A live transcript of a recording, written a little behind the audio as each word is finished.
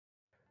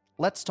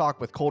Let's talk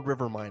with Cold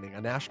River Mining,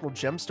 a national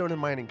gemstone and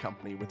mining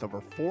company with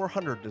over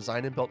 400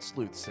 design and built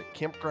sleuths at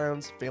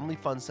campgrounds, family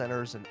fun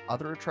centers, and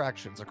other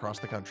attractions across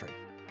the country.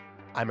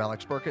 I'm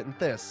Alex Burkett, and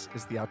this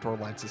is the Outdoor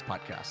Alliances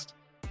Podcast.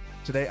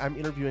 Today, I'm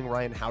interviewing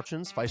Ryan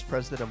Houchins, Vice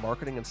President of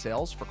Marketing and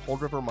Sales for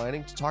Cold River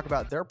Mining, to talk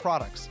about their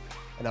products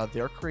and how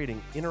they're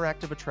creating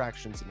interactive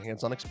attractions and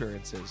hands-on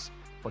experiences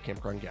for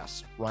campground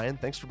guests. Ryan,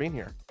 thanks for being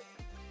here.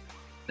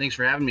 Thanks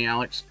for having me,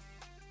 Alex.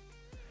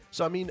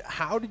 So,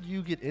 how did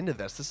you get into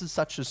this? This is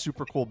such a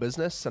super cool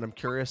business, and I'm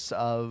curious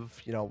of,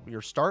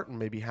 your start and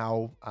maybe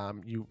how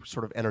you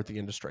sort of entered the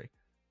industry.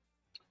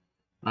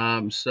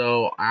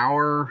 So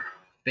our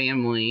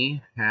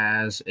family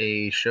has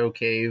a show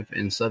cave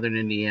in southern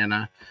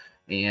Indiana,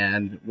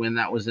 and when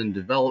that was in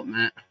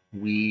development,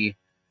 we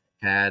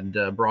had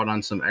brought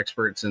on some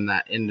experts in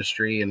that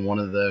industry, and one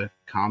of the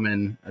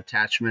common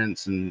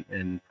attachments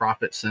and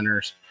profit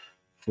centers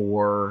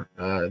for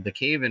the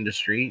cave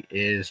industry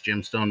is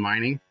gemstone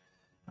mining.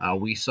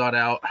 We sought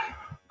out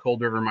Cold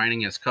River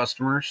Mining as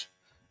customers,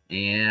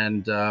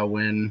 and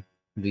when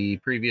the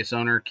previous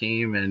owner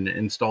came and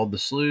installed the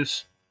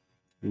sluice,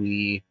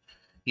 he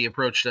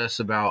approached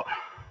us about,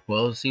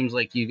 well, it seems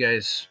like you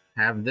guys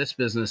have this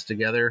business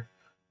together.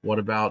 What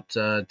about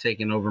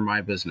taking over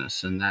my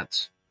business? And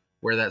that's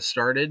where that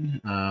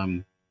started.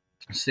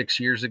 6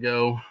 years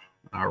ago,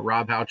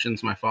 Rob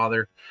Houchins, my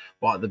father,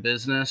 bought the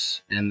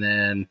business, and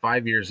then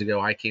 5 years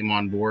ago, I came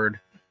on board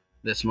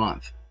this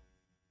month.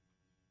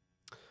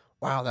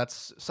 Wow,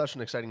 that's such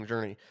an exciting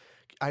journey.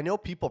 I know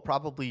people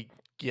probably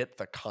get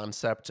the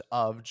concept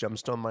of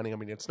gemstone mining.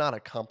 It's not a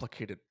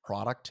complicated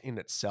product in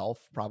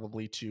itself,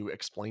 probably to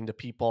explain to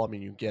people.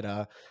 You get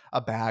a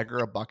bag or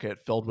a bucket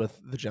filled with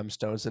the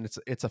gemstones, and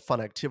it's a fun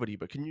activity.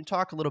 But can you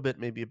talk a little bit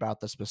maybe about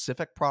the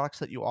specific products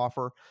that you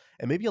offer,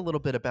 and maybe a little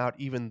bit about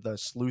even the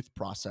sleuth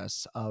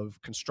process of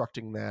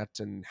constructing that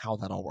and how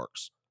that all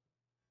works?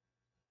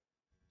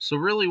 So,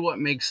 really, what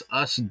makes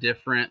us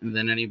different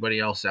than anybody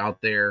else out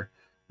there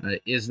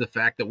is the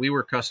fact that we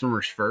were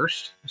customers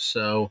first.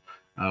 So,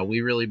 we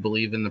really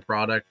believe in the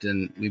product,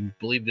 and we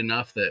believed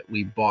enough that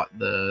we bought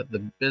the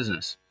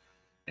business.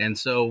 And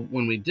so,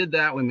 when we did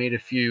that, we made a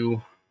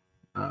few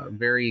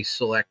very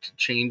select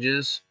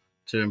changes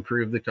to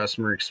improve the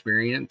customer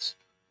experience.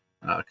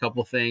 A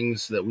couple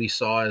things that we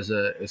saw as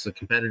a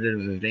competitive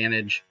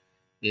advantage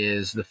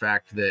is the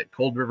fact that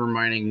Cold River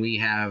Mining, we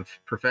have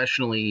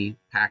professionally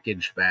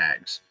packaged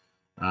bags.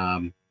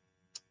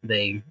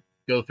 They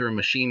go through a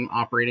machine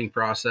operating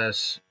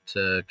process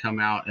to come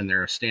out, and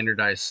they're a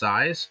standardized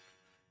size.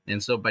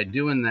 And so by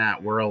doing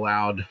that, we're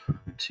allowed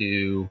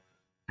to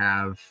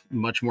have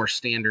much more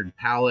standard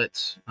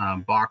pallets.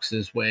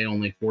 Boxes weigh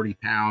only 40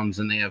 pounds,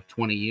 and they have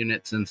 20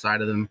 units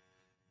inside of them.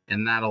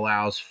 And that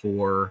allows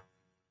for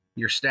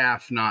your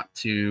staff not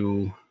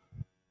to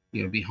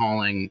be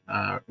hauling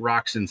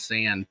rocks and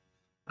sand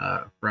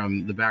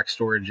from the back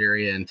storage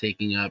area and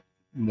taking up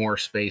more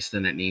space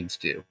than it needs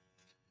to.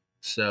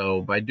 So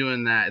by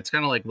doing that, it's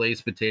kind of like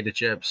Lay's potato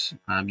chips.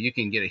 You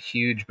can get a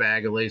huge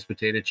bag of Lay's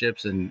potato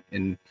chips,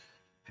 and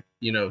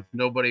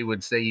nobody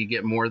would say you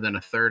get more than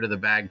a third of the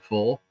bag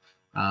full.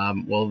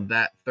 Well,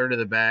 that third of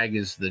the bag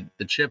is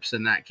the chips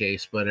in that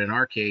case, but in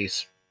our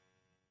case,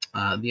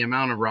 the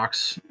amount of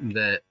rocks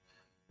that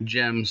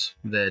gems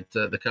that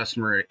the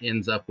customer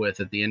ends up with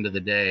at the end of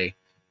the day,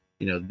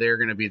 they're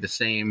going to be the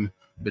same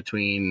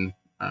between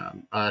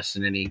us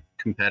and any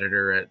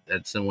competitor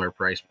at similar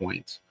price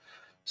points.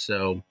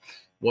 So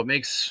what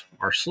makes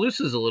our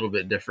sluices a little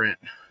bit different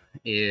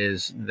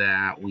is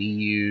that we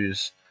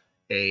use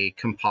a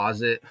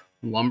composite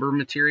lumber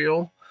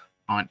material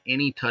on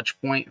any touch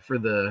point for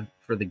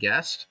the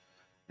guest.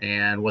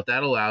 And what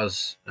that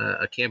allows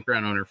a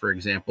campground owner, for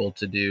example,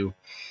 to do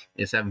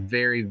is have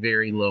very,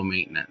 very low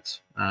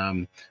maintenance.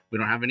 We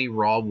don't have any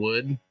raw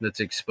wood that's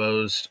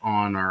exposed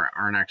on our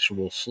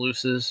actual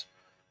sluices.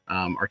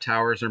 Our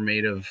towers are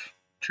made of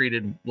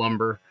treated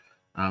lumber,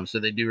 so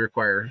they do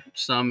require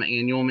some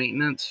annual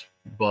maintenance,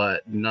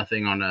 but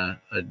nothing on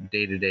a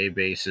day-to-day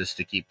basis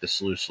to keep the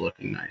sluice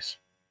looking nice.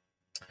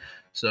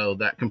 So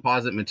that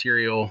composite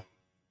material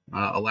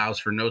allows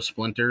for no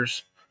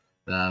splinters.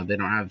 They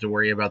don't have to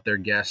worry about their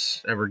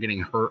guests ever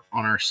getting hurt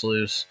on our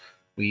sluice.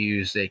 We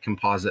use a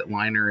composite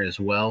liner as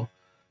well.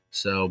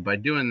 So by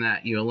doing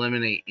that, you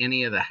eliminate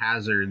any of the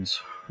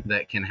hazards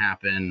that can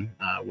happen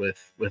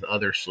with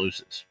other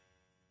sluices.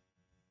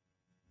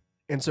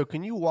 And so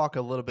can you walk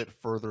a little bit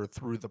further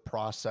through the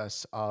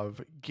process of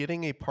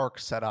getting a park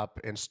set up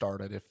and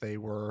started? If they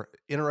were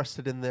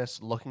interested in this,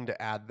 looking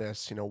to add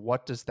this,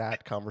 what does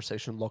that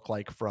conversation look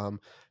like from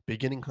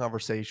beginning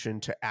conversation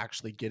to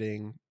actually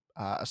getting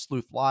a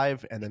sleuth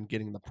live and then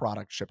getting the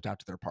product shipped out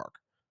to their park?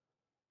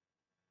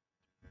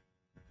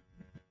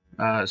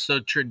 So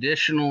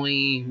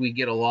traditionally, we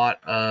get a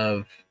lot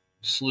of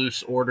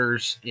sluice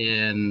orders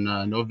in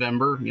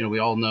November. We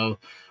all know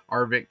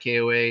Arvik,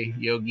 KOA,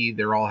 Yogi,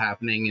 they're all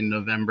happening in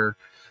November.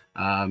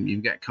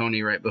 You've got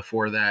Coney right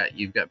before that.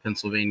 You've got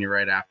Pennsylvania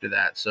right after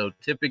that. So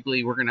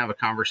typically we're going to have a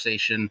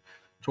conversation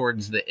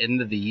towards the end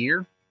of the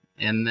year.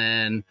 And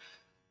then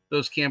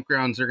those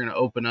campgrounds are going to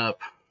open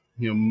up,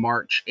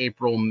 March,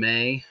 April,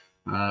 May.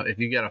 If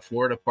you got a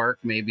Florida park,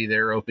 maybe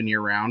they're open year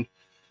round.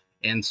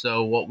 And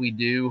so what we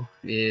do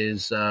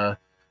is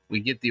we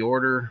get the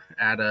order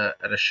at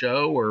a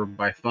show or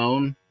by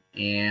phone,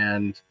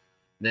 and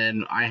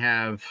then I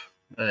have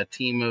a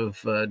team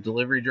of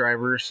delivery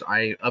drivers.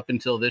 I Up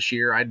until this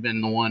year, I'd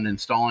been the one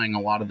installing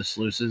a lot of the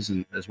sluices,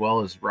 and as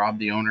well as Rob,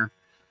 the owner,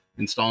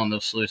 installing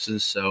those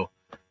sluices. So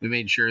we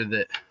made sure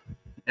that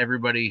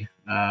everybody,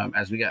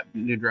 as we got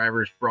new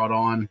drivers brought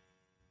on,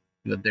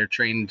 that they're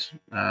trained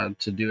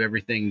to do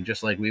everything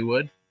just like we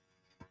would.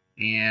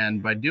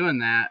 And by doing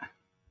that,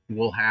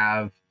 we'll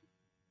have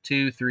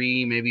 2,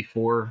 3, maybe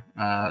 4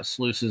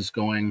 sluices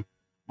going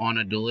on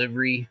a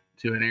delivery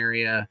to an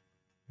area.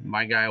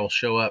 My guy will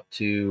show up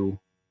to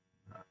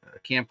a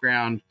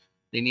campground.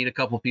 They need a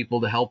couple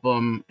people to help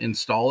them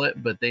install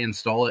it, but they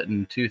install it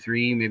in 2,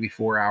 3, maybe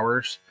 4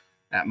 hours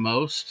at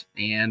most.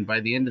 And by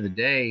the end of the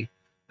day,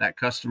 that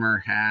customer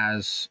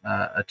has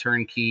a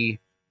turnkey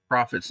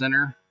profit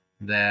center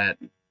that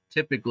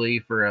typically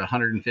for a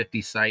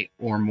 150 site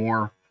or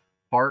more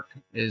park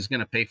is going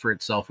to pay for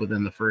itself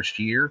within the first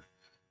year.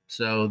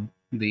 So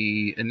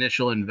the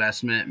initial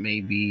investment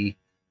may be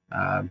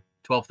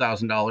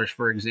 $12,000,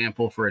 for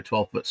example, for a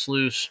 12-foot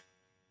sluice.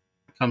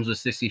 Comes with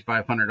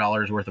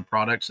 $6,500 worth of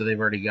product, so they've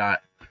already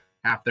got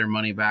half their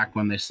money back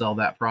when they sell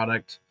that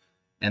product.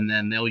 And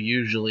then they'll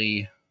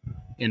usually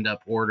end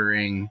up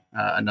ordering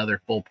another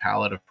full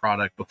pallet of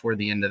product before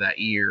the end of that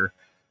year,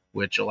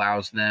 which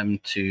allows them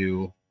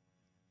to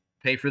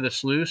pay for the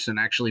sluice and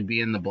actually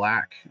be in the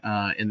black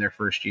in their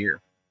first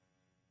year.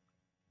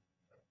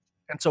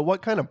 And so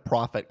what kind of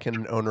profit can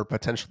an owner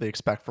potentially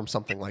expect from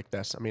something like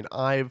this? I mean,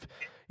 I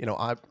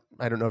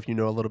don't know if you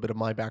know a little bit of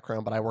my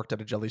background, but I worked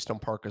at a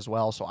Jellystone park as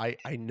well. So I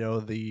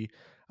know the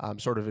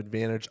sort of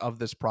advantage of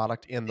this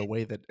product and the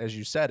way that, as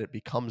you said, it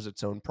becomes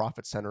its own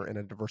profit center and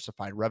a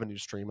diversified revenue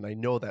stream. And I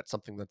know that's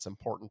something that's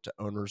important to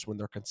owners when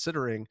they're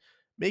considering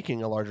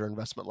making a larger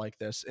investment like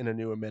this in a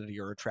new amenity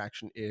or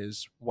attraction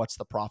is what's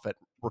the profit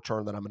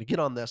return that I'm going to get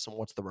on this, and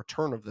what's the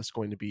return of this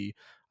going to be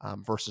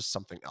versus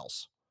something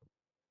else.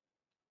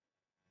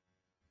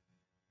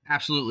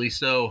 Absolutely.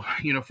 So,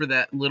 for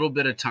that little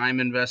bit of time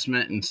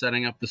investment in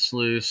setting up the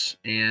sluice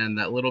and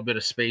that little bit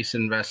of space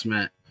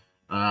investment,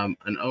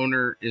 an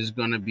owner is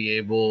going to be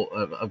able,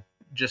 of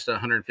just a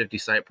 150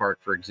 site park,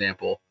 for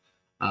example,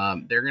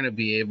 they're going to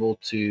be able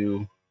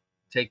to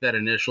take that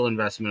initial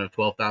investment of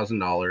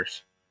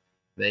 $12,000.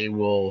 They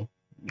will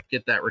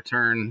get that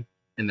return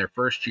in their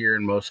first year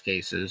in most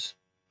cases,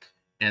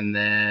 and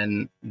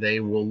then they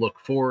will look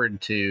forward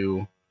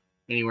to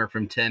anywhere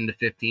from $10,000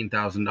 to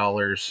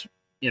 $15,000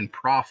 in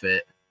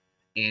profit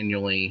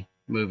annually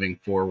moving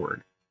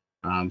forward.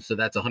 So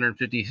that's a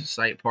 150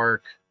 site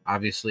park.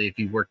 Obviously, if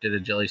you've worked at a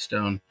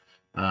Jellystone,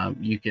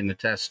 you can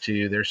attest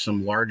to there's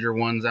some larger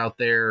ones out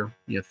there,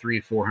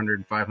 300,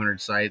 400,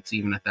 500 sites,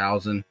 even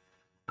 1,000.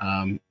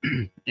 And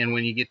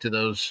when you get to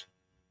those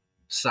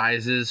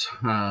sizes,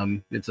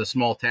 it's a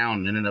small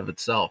town in and of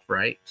itself,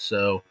 right?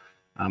 So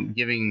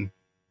giving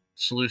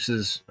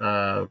sluices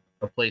a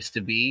place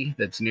to be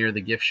that's near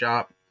the gift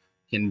shop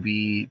can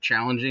be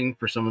challenging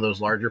for some of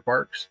those larger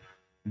parks,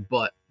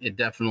 but it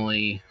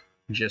definitely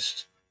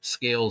just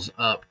scales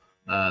up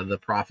the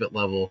profit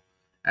level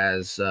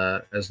as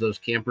those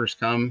campers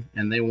come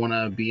and they want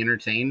to be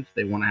entertained.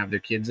 They want to have their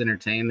kids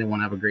entertained. They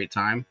want to have a great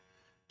time.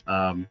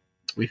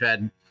 We've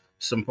had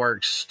some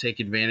parks take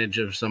advantage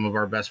of some of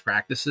our best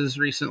practices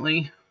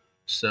recently.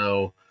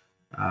 So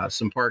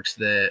some parks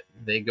that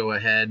they go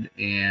ahead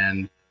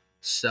and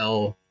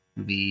sell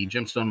the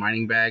gemstone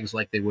mining bags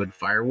like they would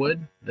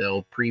firewood.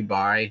 They'll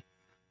pre-buy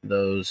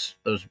those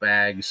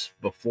bags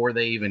before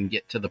they even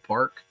get to the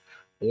park,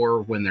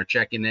 or when they're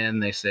checking in,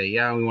 they say,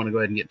 yeah, we want to go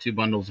ahead and get 2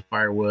 bundles of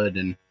firewood,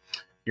 and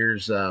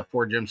here's 4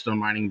 gemstone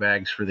mining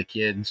bags for the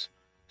kids.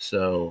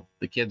 So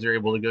the kids are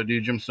able to go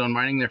do gemstone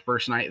mining their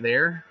first night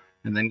there,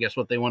 and then guess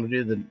what they want to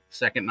do the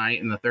second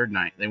night and the third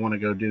night? They want to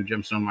go do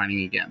gemstone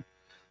mining again.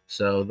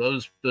 So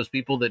those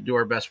people that do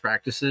our best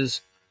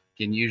practices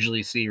can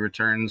usually see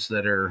returns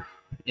that are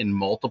in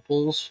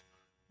multiples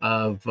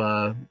of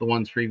the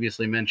ones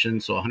previously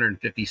mentioned. So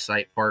 150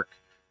 site park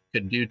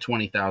could do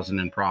 20,000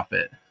 in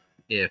profit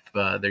if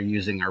they're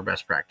using our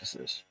best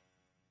practices.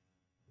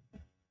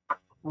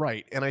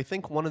 Right. And I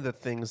think one of the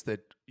things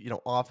that,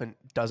 often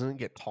doesn't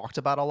get talked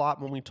about a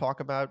lot when we talk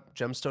about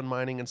gemstone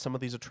mining and some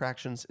of these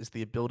attractions is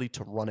the ability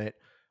to run it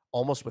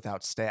almost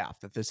without staff,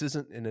 that this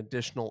isn't an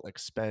additional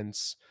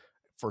expense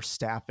for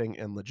staffing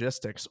and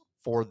logistics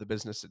for the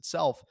business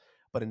itself,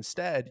 but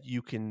instead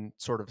you can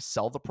sort of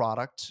sell the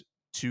product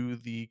to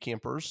the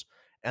campers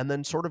and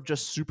then sort of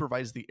just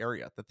supervise the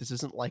area, that this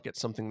isn't like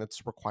it's something that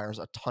requires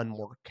a ton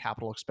more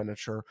capital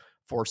expenditure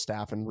for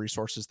staff and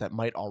resources that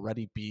might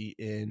already be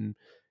in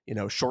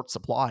short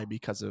supply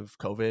because of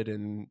COVID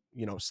and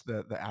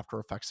the after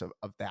effects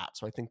of that.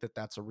 So I think that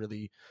that's a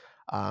really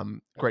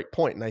great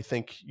point. And I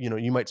think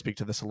you might speak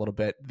to this a little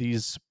bit.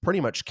 These pretty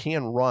much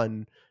can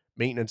run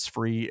maintenance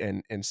free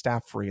and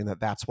staff free, and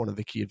that's one of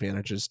the key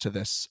advantages to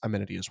this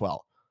amenity as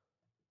well.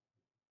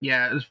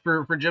 Yeah,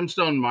 for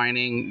gemstone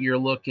mining, you're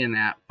looking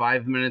at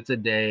 5 minutes a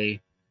day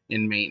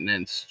in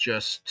maintenance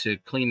just to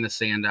clean the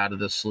sand out of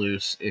the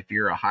sluice. If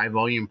you're a high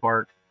volume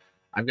park,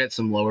 I've got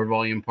some lower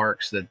volume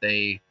parks that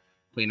they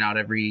clean out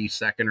every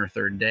second or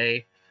third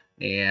day,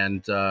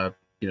 and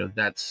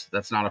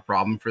that's not a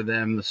problem for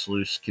them. The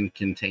sluice can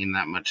contain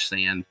that much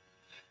sand,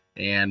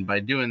 and by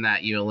doing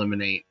that, you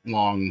eliminate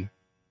long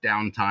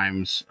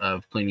downtimes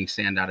of cleaning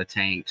sand out of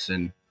tanks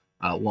and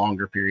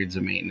longer periods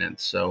of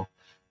maintenance. So,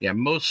 yeah,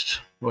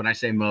 when I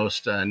say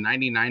most,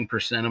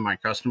 99% of my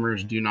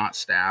customers do not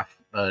staff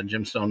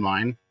gemstone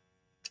mine.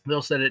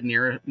 They'll set it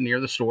near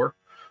the store,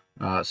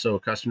 so a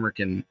customer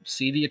can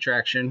see the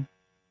attraction,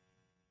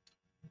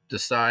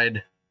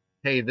 decide,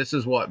 hey, this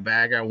is what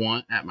bag I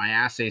want at my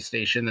assay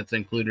station that's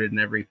included in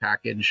every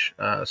package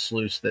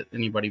sluice that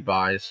anybody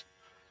buys.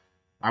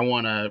 I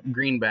want a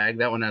green bag.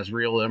 That one has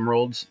real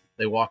emeralds.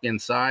 They walk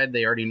inside.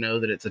 They already know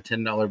that it's a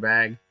 $10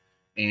 bag,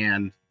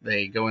 and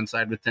they go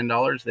inside with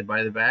 $10. They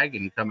buy the bag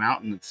and come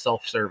out, and it's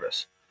self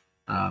service.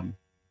 Um,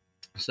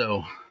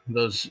 so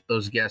those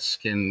guests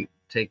can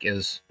take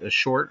as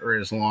short or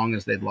as long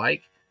as they'd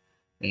like.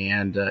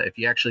 And if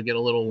you actually get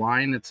a little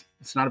line, it's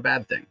not a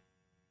bad thing.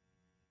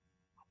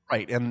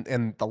 Right,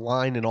 and the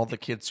line and all the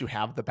kids who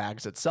have the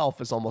bags itself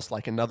is almost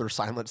like another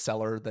silent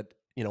seller that,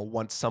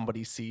 once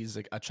somebody sees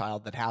a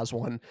child that has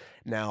one,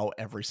 now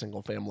every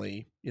single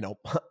family,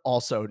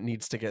 also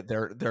needs to get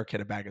their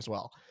kid a bag as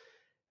well.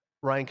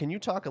 Ryan, can you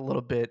talk a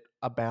little bit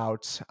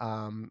about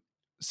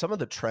some of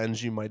the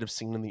trends you might have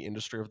seen in the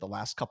industry over the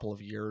last couple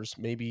of years?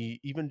 Maybe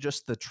even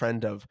just the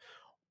trend of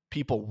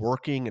people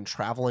working and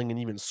traveling and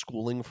even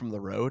schooling from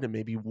the road, and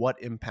maybe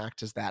what impact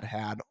has that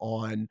had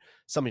on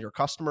some of your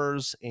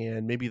customers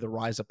and maybe the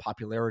rise of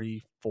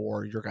popularity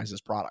for your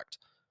guys' product?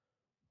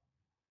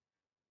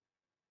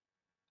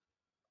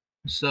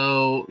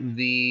 So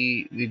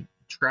the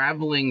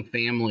traveling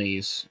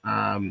families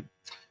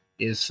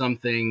is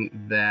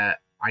something that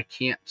I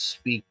can't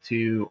speak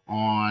to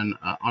on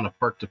a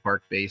park to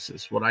park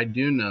basis. What I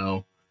do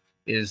know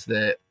is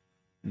that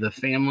the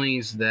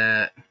families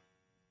that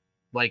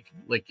like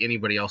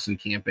anybody else in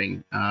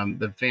camping,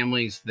 the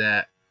families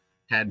that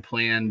had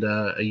planned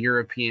a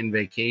European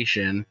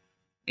vacation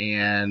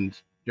and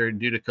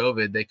due to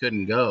COVID they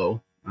couldn't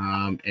go,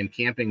 and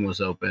camping was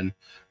open.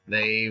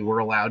 They were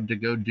allowed to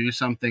go do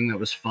something that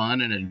was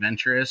fun and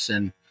adventurous,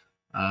 and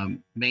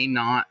may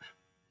not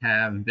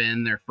have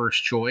been their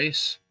first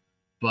choice,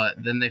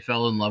 but then they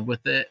fell in love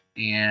with it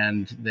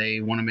and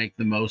they want to make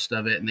the most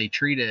of it, and they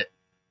treat it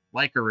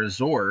like a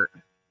resort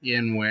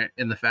in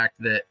the fact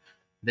that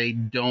they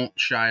don't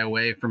shy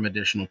away from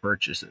additional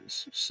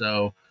purchases.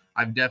 So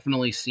I've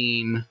definitely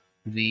seen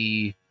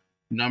the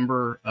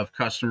number of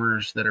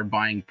customers that are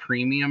buying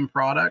premium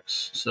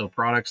products, so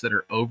products that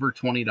are over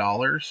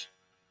 $20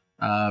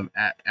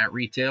 at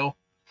retail.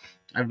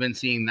 I've been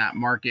seeing that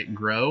market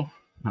grow.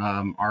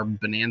 Our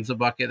Bonanza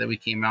bucket that we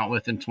came out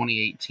with in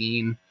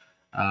 2018,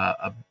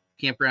 a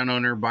campground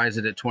owner buys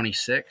it at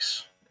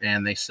 26,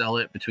 and they sell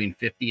it between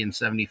 50 and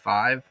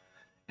 75,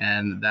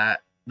 and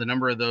that the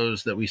number of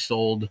those that we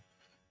sold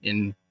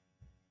in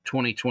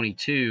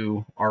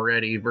 2022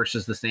 already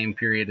versus the same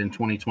period in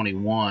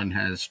 2021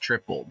 has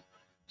tripled.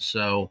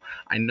 So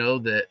I know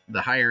that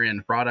the higher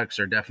end products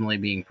are definitely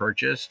being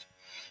purchased,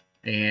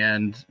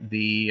 and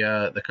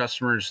the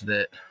customers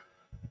that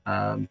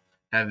um,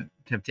 have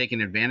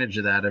taken advantage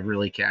of that have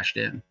really cashed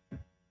in.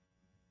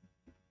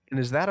 And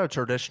is that a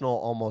traditional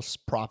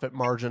almost profit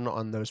margin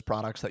on those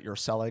products that you're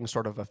selling,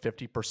 sort of a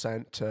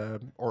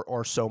 50%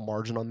 or so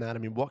margin on that? I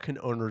mean, what can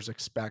owners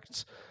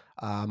expect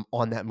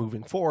on that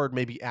moving forward,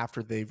 maybe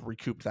after they've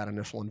recouped that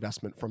initial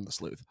investment from the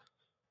sleuth?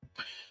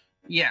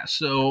 Yeah,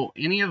 so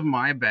any of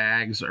my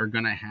bags are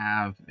going to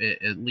have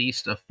at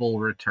least a full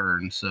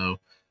return. So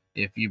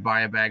if you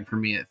buy a bag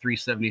from me at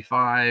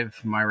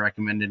 375, my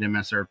recommended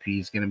MSRP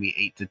is going to be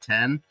 8 to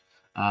 10.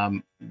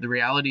 The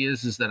reality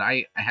is that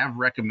I have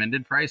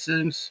recommended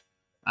prices,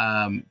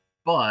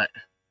 but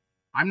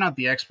I'm not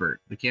the expert.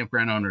 The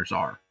campground owners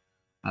are.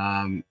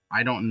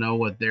 I don't know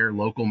what their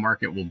local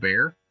market will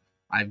bear.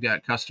 I've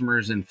got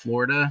customers in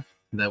Florida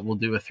that will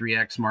do a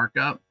 3x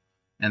markup,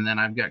 and then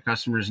I've got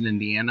customers in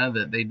Indiana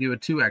that they do a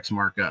 2x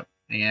markup.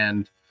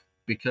 And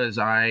because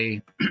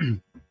I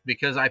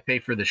because I pay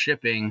for the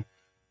shipping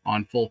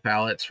on full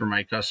pallets for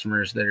my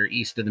customers that are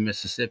east of the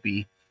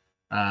Mississippi,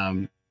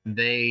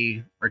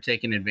 they are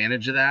taking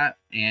advantage of that,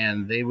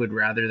 and they would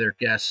rather their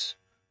guests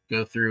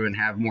go through and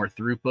have more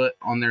throughput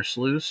on their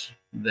sluice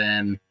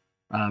than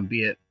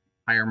be it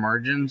higher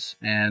margins,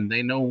 and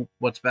they know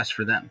what's best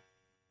for them.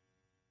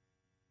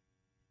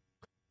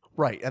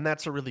 Right, and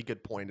that's a really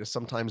good point. Is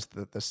sometimes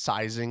the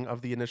sizing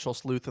of the initial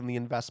sleuth and the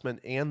investment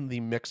and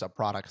the mix of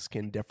products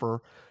can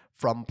differ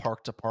from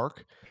park to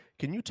park.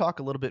 Can you talk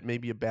a little bit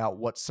maybe about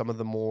what some of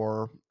the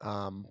more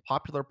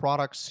popular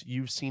products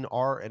you've seen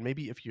are, and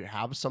maybe if you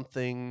have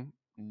something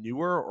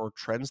newer or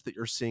trends that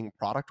you're seeing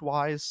product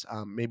wise,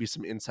 maybe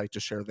some insight to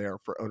share there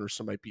for owners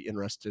who might be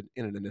interested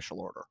in an initial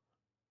order?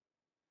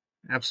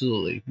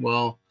 Absolutely.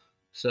 Well,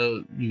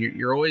 So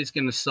you're always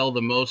going to sell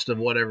the most of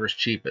whatever's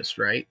cheapest,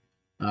 right?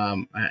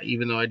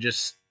 Even though I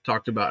just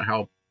talked about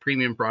how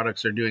premium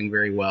products are doing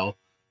very well,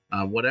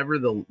 whatever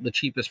the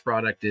cheapest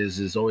product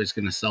is always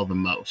going to sell the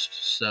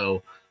most.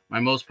 So my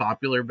most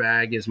popular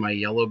bag is my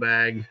yellow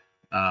bag.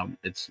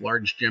 It's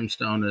large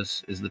gemstone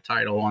is the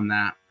title on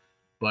that,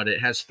 but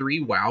it has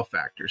 3 wow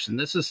factors, and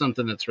this is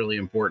something that's really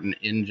important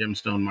in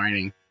gemstone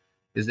mining,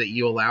 is that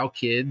you allow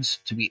kids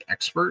to be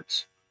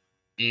experts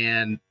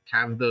and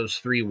have those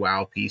 3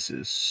 wow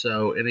pieces.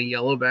 So in a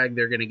yellow bag,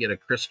 they're going to get a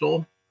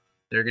crystal,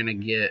 they're going to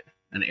get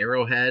an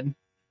arrowhead,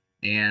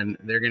 and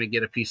they're going to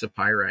get a piece of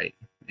pyrite.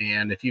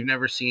 And if you've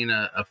never seen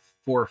a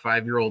 4 or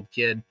 5 year old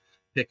kid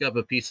pick up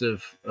a piece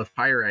of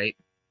pyrite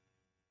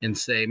and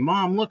say,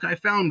 "Mom, look, I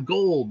found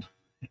gold,"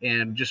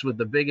 and just with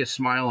the biggest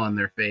smile on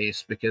their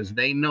face, because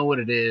they know what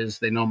it is,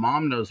 they know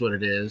mom knows what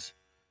it is,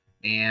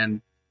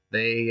 and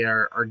they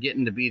are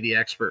getting to be the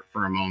expert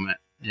for a moment.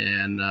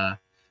 And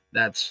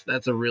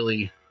that's a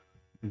really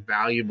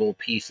valuable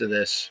piece of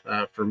this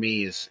for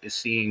me, is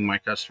seeing my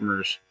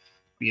customers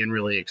being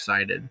really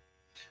excited.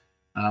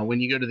 When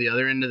you go to the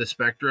other end of the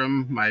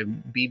spectrum, my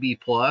BB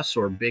Plus,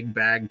 or Big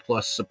Bag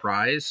Plus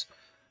Surprise,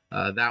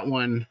 that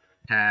one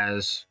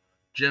has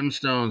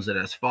gemstones, it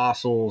has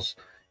fossils,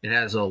 it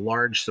has a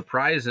large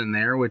surprise in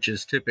there, which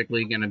is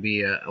typically going to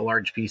be a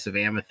large piece of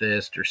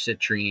amethyst or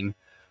citrine.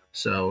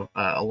 So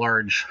a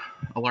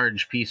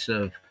large piece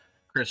of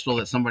crystal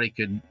that somebody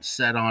could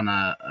set on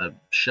a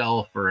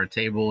shelf or a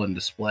table and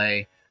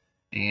display,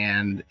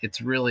 and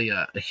it's really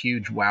a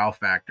huge wow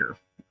factor.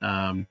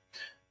 Um,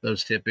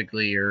 those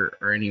typically are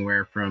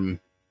anywhere from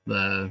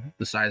the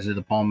size of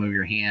the palm of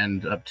your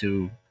hand up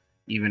to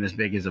even as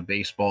big as a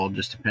baseball,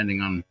 just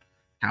depending on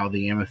how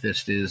the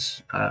amethyst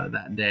is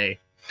that day.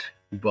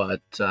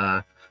 But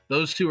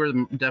those two are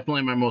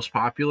definitely my most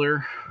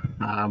popular.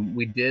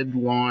 We did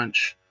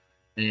launch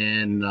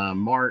in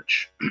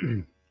March.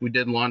 We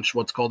did launch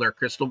what's called our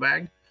crystal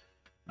bag.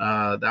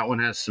 That one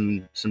has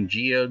some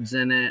geodes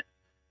in it.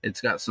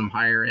 It's got some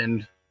higher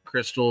end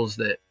crystals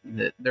that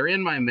they're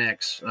in my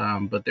mix,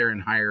 but they're in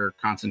higher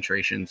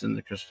concentrations in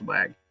the crystal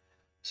bag.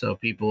 So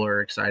people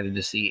are excited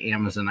to see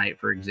Amazonite,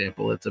 for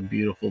example. It's a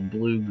beautiful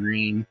blue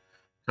green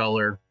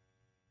color.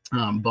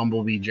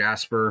 Bumblebee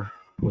jasper,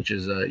 which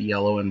is a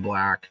yellow and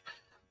black.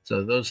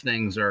 So those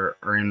things are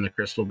in the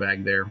crystal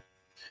bag there.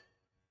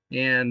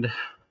 And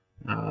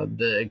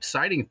the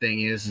exciting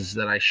thing is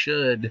that I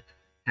should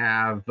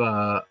have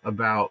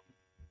about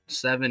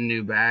 7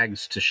 new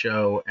bags to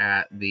show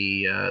at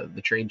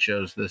the trade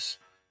shows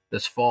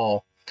this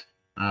fall.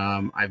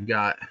 I've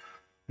got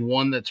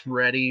one that's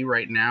ready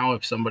right now.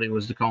 If somebody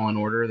was to call an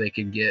order, they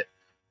could get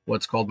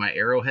what's called my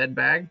arrowhead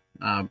bag.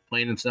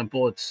 Plain and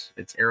simple,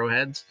 it's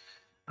arrowheads.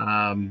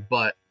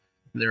 But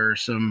there are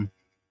some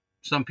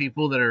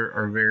people that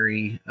are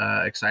very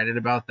excited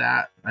about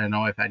that. I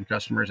know I've had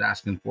customers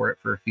asking for it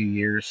for a few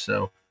years,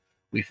 so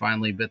we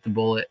finally bit the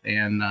bullet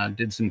and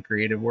did some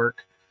creative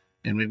work.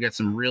 And we've got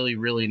some really,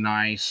 really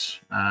nice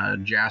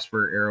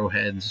jasper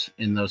arrowheads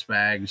in those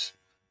bags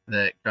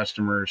that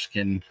customers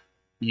can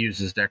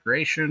use as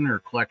decoration or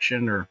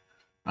collection or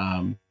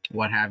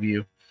what have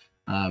you.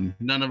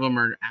 None of them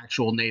are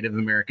actual Native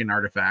American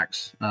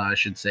artifacts. I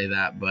should say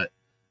that, but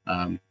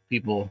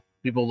people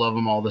love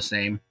them all the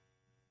same.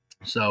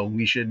 So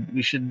we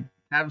should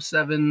have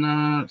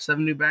 7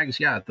 new bags,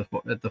 yeah, at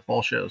the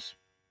fall shows.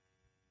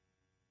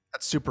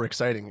 That's super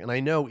exciting. And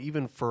I know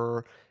even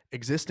for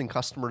existing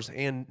customers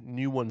and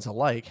new ones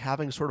alike,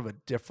 having sort of a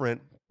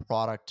different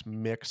product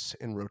mix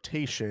and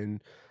rotation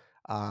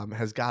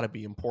has got to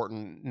be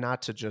important,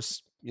 not to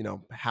just,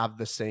 have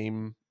the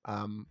same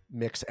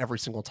mix every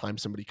single time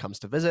somebody comes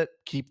to visit,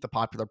 keep the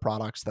popular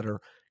products that are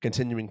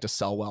continuing to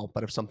sell well.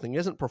 But if something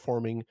isn't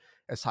performing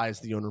as high as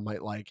the owner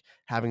might like,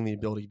 having the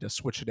ability to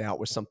switch it out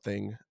with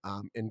something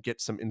and get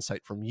some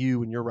insight from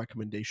you and your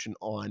recommendation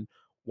on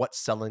what's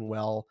selling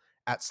well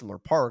at similar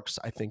parks,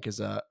 I think is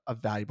a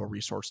valuable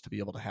resource to be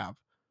able to have.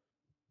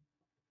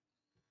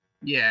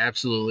 Yeah,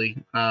 absolutely.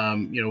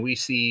 We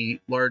see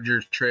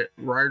larger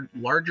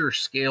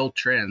scale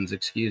trends,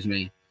 excuse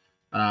me,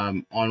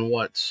 on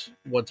what's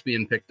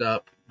being picked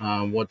up,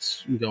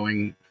 what's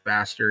going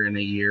faster in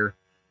a year,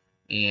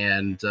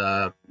 and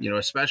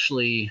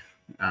especially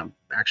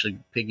actually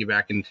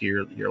piggyback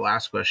into your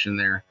last question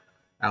there,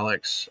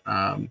 Alex.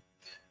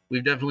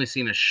 We've definitely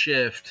seen a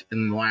shift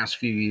in the last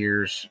few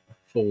years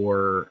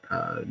for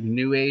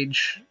new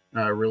age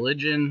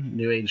religion,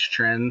 new age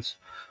trends.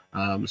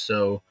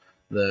 So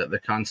the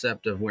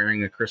concept of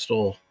wearing a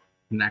crystal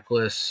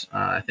necklace,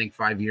 I think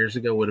 5 years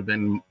ago would have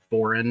been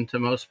foreign to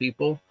most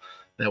people.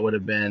 That would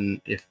have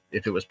been, if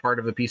it was part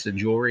of a piece of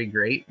jewelry,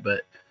 great.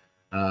 But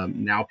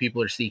now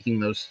people are seeking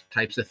those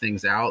types of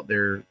things out.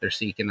 They're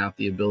seeking out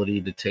the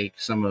ability to take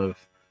some of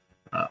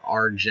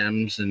our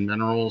gems and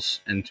minerals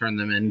and turn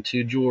them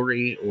into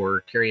jewelry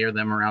or carry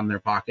them around their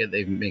pocket.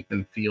 They make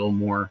them feel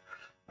more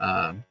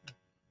uh,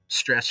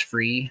 stress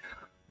free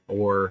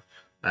or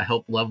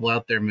help level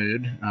out their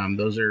mood.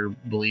 Those are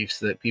beliefs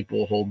that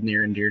people hold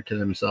near and dear to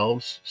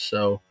themselves.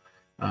 So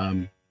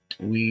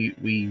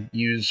we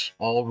use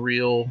all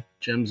real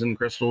gems and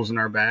crystals in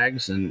our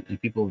bags, and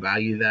people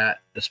value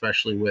that,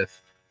 especially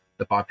with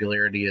the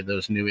popularity of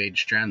those new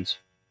age trends.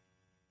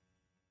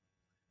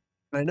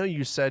 I know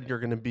you said you're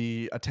going to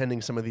be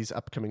attending some of these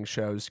upcoming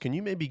shows. Can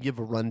you maybe give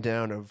a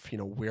rundown of,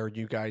 where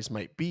you guys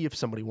might be if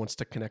somebody wants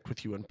to connect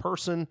with you in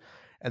person,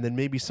 and then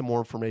maybe some more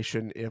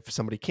information if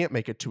somebody can't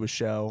make it to a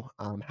show,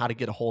 how to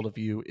get a hold of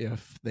you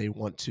if they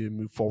want to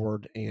move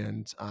forward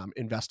and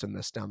invest in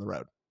this down the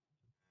road?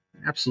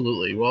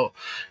 Absolutely. Well,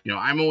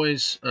 I'm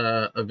always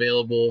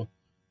available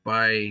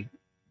by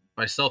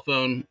cell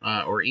phone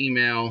or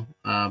email.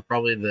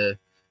 Probably the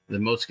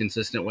most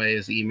consistent way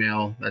is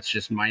email. That's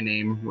just my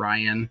name,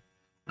 Ryan,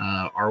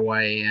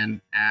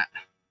 RYAN at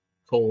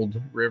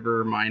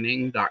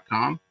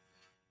coldrivermining.com.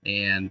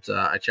 And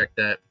I check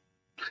that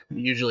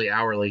usually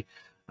hourly,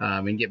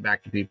 and get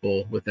back to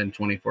people within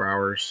 24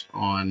 hours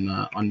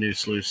on new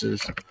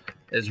sluices.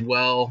 As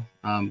well,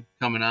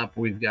 coming up,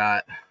 we've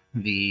got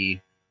the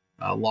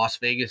Las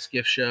Vegas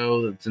gift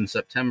show that's in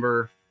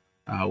September.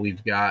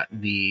 We've got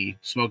the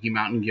Smoky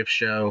Mountain gift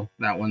show.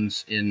 That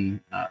one's in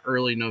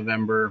early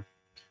November.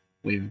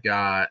 We've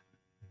got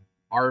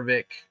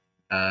Arvik,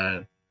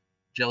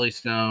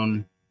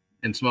 Jellystone,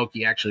 and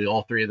Smoky. Actually,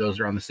 all three of those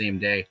are on the same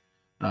day.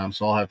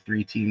 So I'll have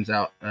 3 teams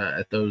out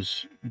at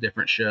those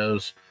different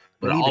shows.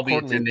 But I'll be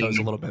attending those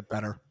a little bit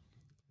better.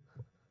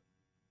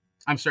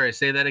 I'm sorry,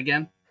 say that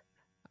again.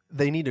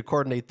 They need to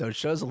coordinate those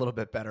shows a little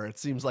bit better. It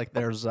seems like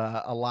there's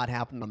a lot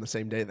happening on the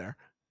same day there.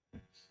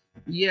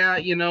 Yeah,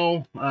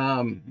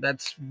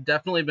 that's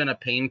definitely been a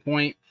pain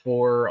point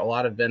for a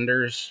lot of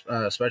vendors,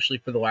 especially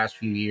for the last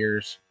few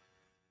years,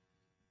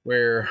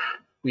 where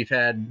we've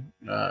had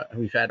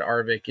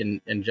Arvik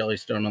and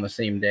Jellystone on the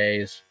same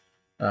days.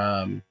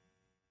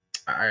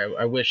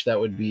 I wish that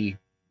would be.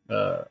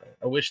 I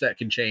wish that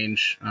could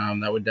change.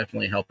 That would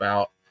definitely help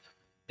out.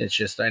 It's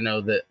just I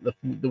know that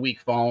the week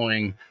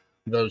following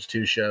those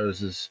 2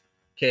 shows is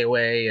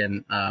KOA,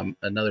 and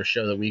another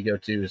show that we go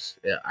to is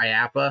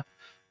IAAPA,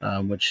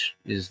 which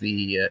is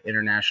the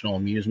International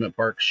Amusement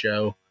Park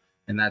show,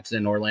 and that's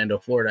in Orlando,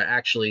 Florida.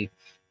 Actually,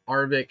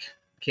 Arvik,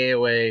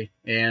 KOA,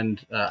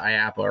 and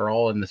IAAPA are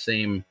all in the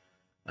same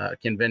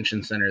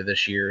convention center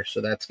this year,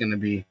 so that's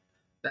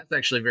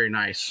actually very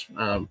nice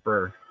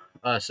for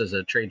us as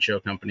a trade show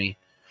company.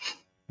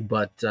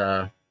 But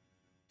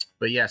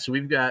yeah, so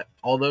we've got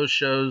all those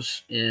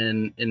shows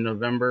in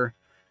November,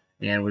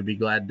 and we'd be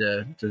glad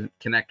to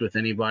connect with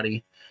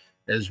anybody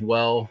as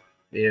well.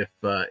 If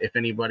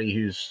anybody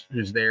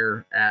who's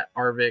there at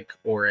Arvik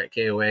or at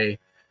KOA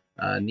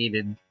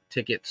needed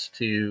tickets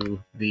to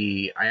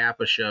the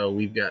IAAPA show,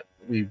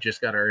 we've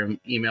just got our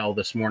email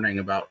this morning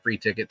about free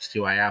tickets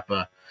to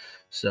IAAPA.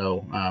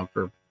 So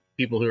for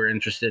people who are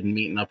interested in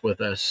meeting up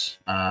with us,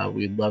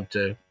 we'd love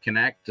to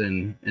connect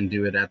and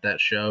do it at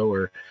that show,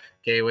 or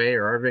KOA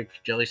or Arvik,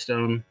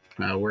 Jellystone,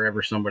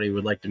 wherever somebody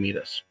would like to meet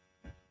us.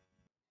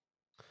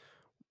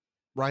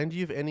 Ryan, do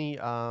you have any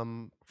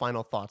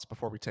final thoughts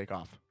before we take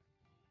off?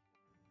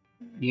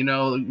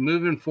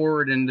 Moving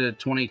forward into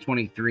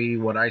 2023,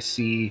 what I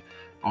see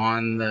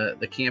on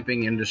the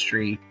camping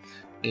industry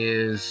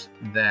is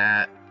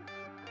that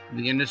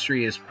the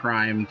industry is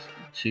primed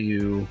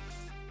to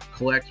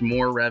collect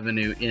more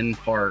revenue in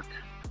park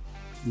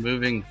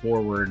moving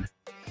forward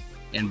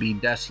and be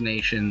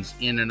destinations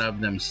in and of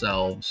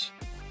themselves,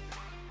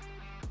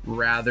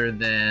 rather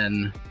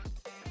than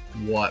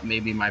what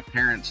maybe my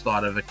parents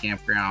thought of a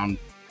campground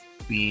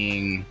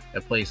being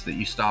a place that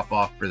you stop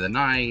off for the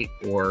night,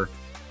 or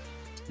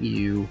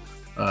you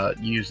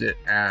use it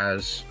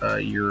as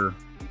your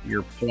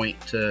point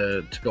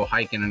to go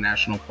hike in a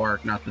national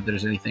park. Not that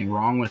there's anything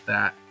wrong with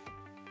that,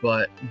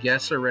 but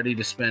guests are ready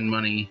to spend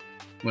money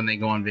when they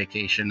go on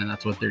vacation, and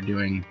that's what they're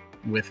doing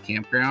with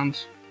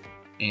campgrounds.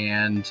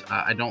 And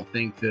I don't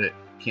think that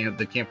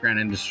the campground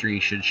industry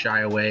should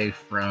shy away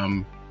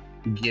from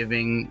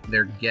giving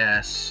their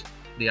guests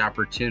the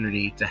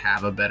opportunity to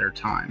have a better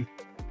time.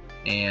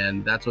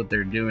 And that's what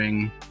they're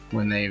doing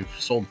when they've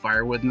sold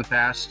firewood in the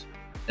past.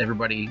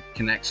 Everybody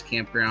connects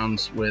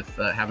campgrounds with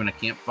having a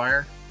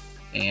campfire.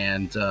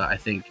 And I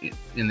think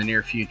in the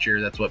near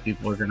future, that's what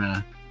people are going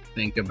to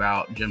think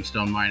about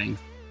gemstone mining.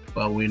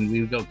 But when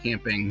we go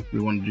camping, we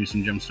want to do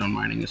some gemstone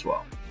mining as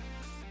well.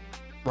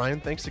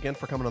 Ryan, thanks again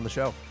for coming on the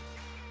show.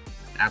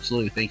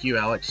 Absolutely. Thank you,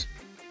 Alex.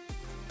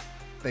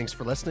 Thanks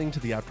for listening to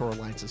the Outdoor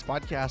Alliances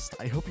podcast.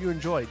 I hope you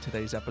enjoyed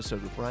today's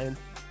episode with Ryan.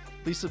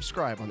 Please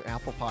subscribe on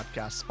Apple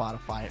Podcasts,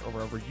 Spotify, or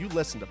wherever you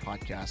listen to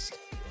podcasts.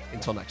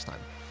 Until next time.